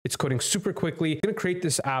It's coding super quickly. It's going to create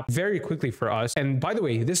this app very quickly for us. And by the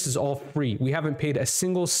way, this is all free. We haven't paid a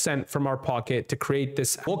single cent from our pocket to create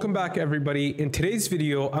this. Welcome back, everybody. In today's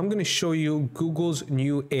video, I'm going to show you Google's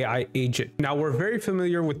new AI agent. Now, we're very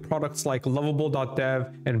familiar with products like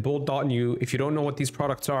Lovable.dev and Bolt.new. If you don't know what these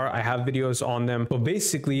products are, I have videos on them. But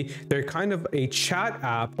basically, they're kind of a chat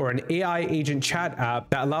app or an AI agent chat app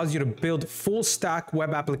that allows you to build full stack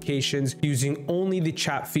web applications using only the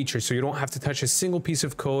chat feature. So you don't have to touch a single piece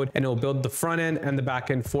of code and it'll build the front end and the back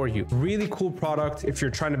end for you. Really cool product if you're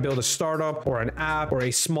trying to build a startup or an app or a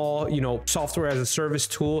small, software as a service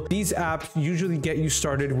tool. These apps usually get you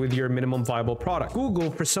started with your minimum viable product. Google,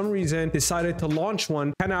 for some reason, decided to launch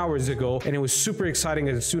one 10 hours ago, and it was super exciting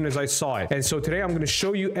as soon as I saw it. And so today I'm going to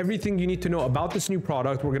show you everything you need to know about this new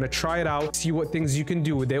product. We're going to try it out, see what things you can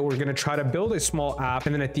do with it. We're going to try to build a small app,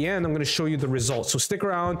 and then at the end, I'm going to show you the results. So stick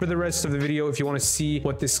around for the rest of the video if you want to see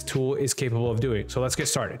what this tool is capable of doing. So let's get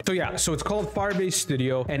started. So it's called Firebase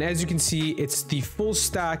Studio, and as you can see, it's the full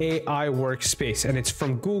stack AI workspace, and it's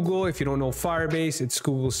from Google. If you don't know Firebase, it's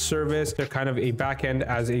Google's service. They're kind of a backend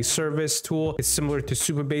as a service tool. It's similar to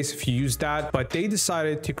Supabase if you use that, but they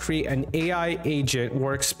decided to create an AI agent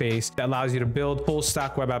workspace that allows you to build full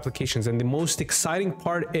stack web applications. And the most exciting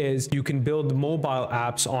part is you can build mobile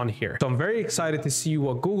apps on here. So I'm very excited to see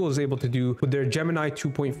what Google is able to do with their Gemini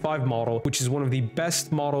 2.5 model, which is one of the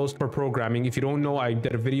best models for programming. If you don't know, I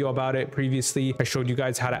did a video about it previously. I showed you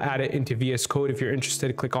guys how to add it into VS Code. If you're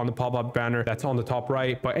interested, click on the pop-up banner that's on the top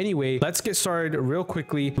right. But anyway, let's get started real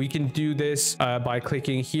quickly. We can do this by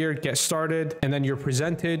clicking here, get started, and then you're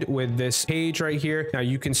presented with this page right here. Now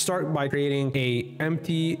you can start by creating a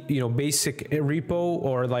empty, basic repo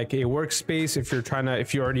or like a workspace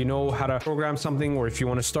if you already know how to program something, or if you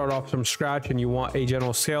want to start off from scratch and you want a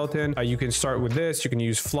general skeleton, you can start with this. You can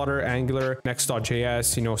use Flutter, Angular,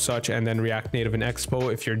 Next.js, such, and then React Native and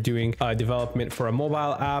Expo if you're doing development for a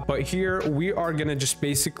mobile app. But here we are going to just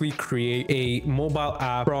basically create a mobile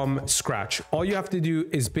app from scratch. All you have to do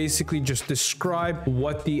is basically just describe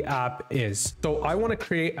what the app is. So I want to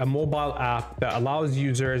create a mobile app that allows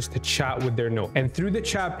users to chat with their note. And through the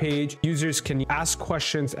chat page, users can ask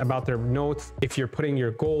questions about their notes. If you're putting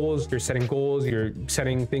your goals, you're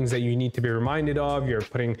setting things that you need to be reminded of, you're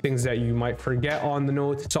putting things that you might forget on the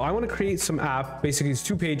notes. So I want to create some app. Basically, it's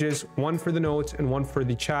 2 pages, one for the notes and one for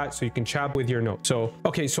the chat, so you can chat with your notes. So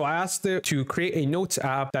I asked it to create a notes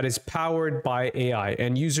app that is powered by AI,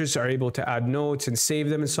 and users are able to add notes and save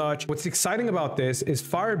them and such. What's exciting about this is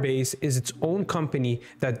Firebase is its own company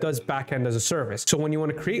that does backend as a service. So when you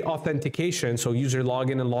want to create authentication, so user log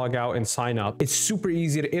in and log out and sign up, it's super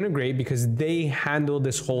easy to integrate because they handle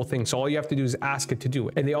this whole thing. So all you have to do is ask it to do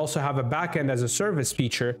it. And they also have a backend as a service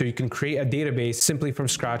feature, so you can create a database simply from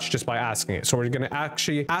scratch just by asking it. So we're going to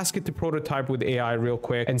actually ask it to prototype with AI real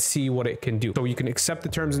quick and see what it can do. So you can accept the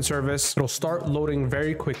terms and service. It'll start loading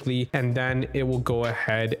very quickly, and then it will go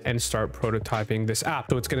ahead and start prototyping this app.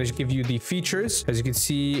 So it's going to give you the features. As you can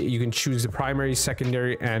see, you can choose the primary,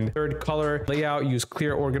 secondary, and third color. Layout, use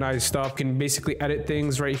clear, organized stuff. You can basically edit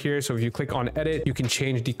things right here. So if you click on edit, you can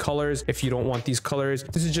change the colors if you don't want these colors.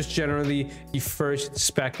 This is just generally the first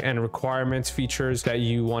spec and requirements features that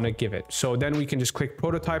you want to give it. So then we can just click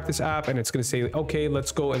prototype this app, and it's going to say, okay,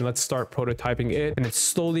 let's go and let's start prototyping it. And it's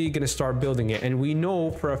slowly going to start building it. And we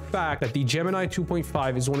know for a fact that the Gemini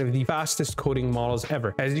 2.5 is one of the fastest coding models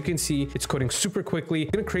ever. As you can see, it's coding super quickly.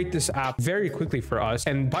 It's going to create this app very quickly for us.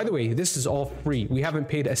 And by the way, this is all free. We haven't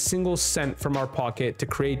paid a single cent from our pocket to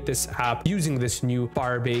create this app using this new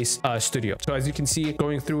Firebase Studio. So as you can see,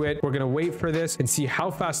 going through it, we're going to wait for this and see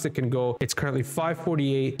how fast it can go. It's currently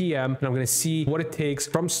 5:48 p.m. and I'm going to see what it takes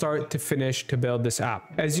from start to finish to build this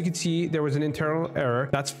app. As you can see, there was an internal error.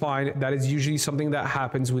 That's fine. That is usually something that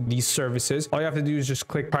happens with these services. All you have to do is just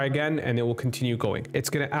click try again and it will continue going. It's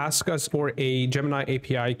going to ask us for a Gemini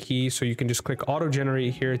API key. So you can just click auto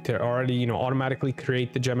generate here to already, automatically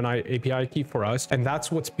create the Gemini API key for us. And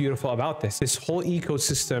that's what's beautiful about this. This whole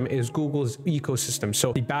ecosystem is Google's ecosystem.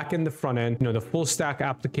 So the back end, the front end, the full stack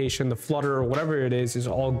application, the Flutter or whatever it is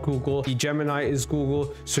all Google. The Gemini is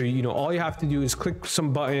Google. So, all you have to do is click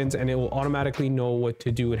some buttons and it will automatically know what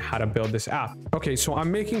to do and how to build this app. Okay, so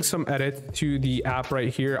I'm making some edits to the app right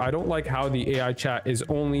here. I don't like how the AI chat is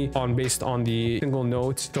only based on the single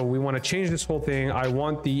notes. So we want to change this whole thing. I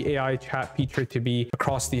want the AI chat feature to be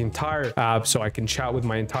across the entire app so I can chat with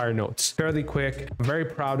my entire notes. Fairly quick. I'm very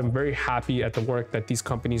proud. I'm very happy at the work that these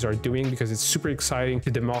companies are doing because it's super exciting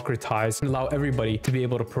to democratize and allow everybody to be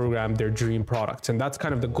able to program their dream products. And that's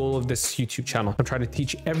kind of the goal of this YouTube channel. I'm trying to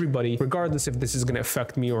teach everybody, regardless if this is going to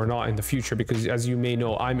affect me or not in the future, because as you may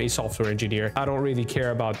know, I'm a software engineer. I don't really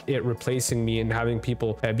care about it replacing me and having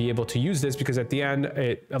people be able to use this, because at the end,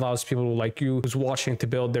 it allows people like you who's watching to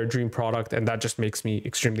build their dream product. And that just makes me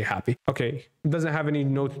extremely happy. Okay. It doesn't have any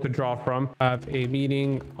notes to draw from. I have a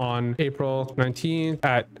meeting on April 19th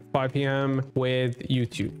at 5 p.m. with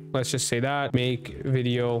YouTube. Let's just say that. Make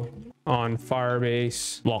video on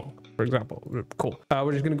Firebase long, for example. Cool.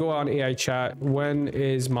 We're just going to go on AI chat. When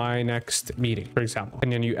is my next meeting, for example?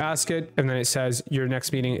 And then you ask it, and then it says your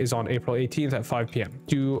next meeting is on April 18th at 5 p.m.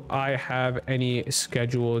 Do I have any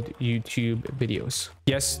scheduled YouTube videos?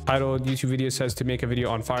 Yes. Titled YouTube video says to make a video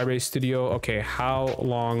on Firebase Studio. Okay. How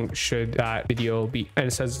long should that video be? And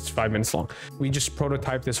it says it's 5 minutes long. We just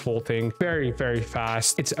prototype this whole thing very, very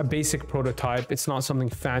fast. It's a basic prototype. It's not something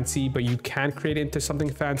fancy, but you can create it into something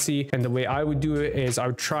fancy. And the way I would do it is I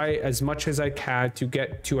would try as much as I can to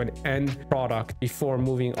get to an end product before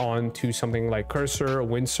moving on to something like Cursor or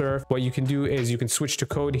Windsurf. What you can do is you can switch to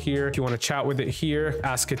code here. If you want to chat with it here,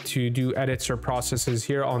 ask it to do edits or processes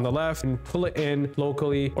here on the left and pull it in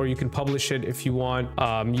locally, or you can publish it if you want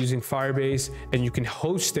using Firebase, and you can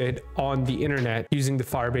host it on the internet using the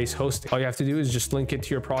Firebase hosting. All you have to do is just link it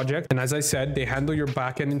to your project. And as I said, they handle your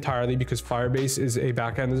backend entirely because Firebase is a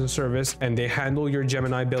backend as a service, and they handle your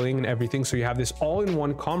Gemini billing and everything. So you have this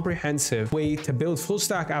all-in-one comprehensive way to build full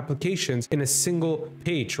stack applications in a single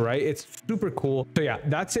page, right? It's super cool. So yeah,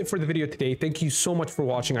 that's it for the video today. Thank you so much for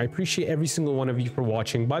watching. I appreciate every single one of you for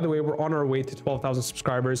watching. By the way, we're on our way to 12,000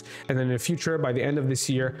 subscribers. And then in the future, by the end of this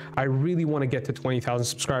year, I really want to get to 20,000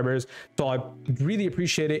 subscribers. So I really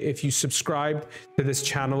appreciate it if you subscribe to this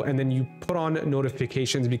channel and then you put on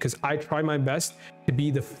notifications, because I try my best to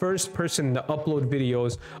be the first person to upload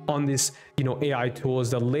videos on this, AI tools,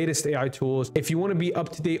 the latest AI tools. If you want to be up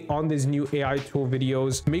to date on these new AI tool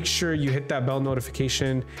videos, make sure you hit that bell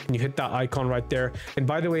notification and you hit that icon right there. And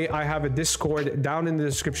by the way, I have a Discord down in the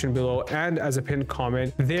description below and as a pinned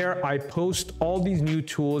comment. There I post all these new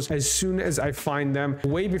tools as soon as I find them,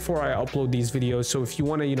 way before I upload these videos. So if you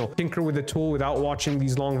want to, tinker with the tool without watching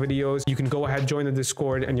these long videos, you can go ahead, join the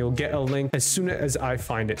Discord, and you'll get a link as soon as I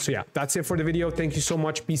find it. So yeah, that's it for the video. Thank you so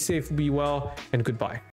much. Be safe, be well, and goodbye.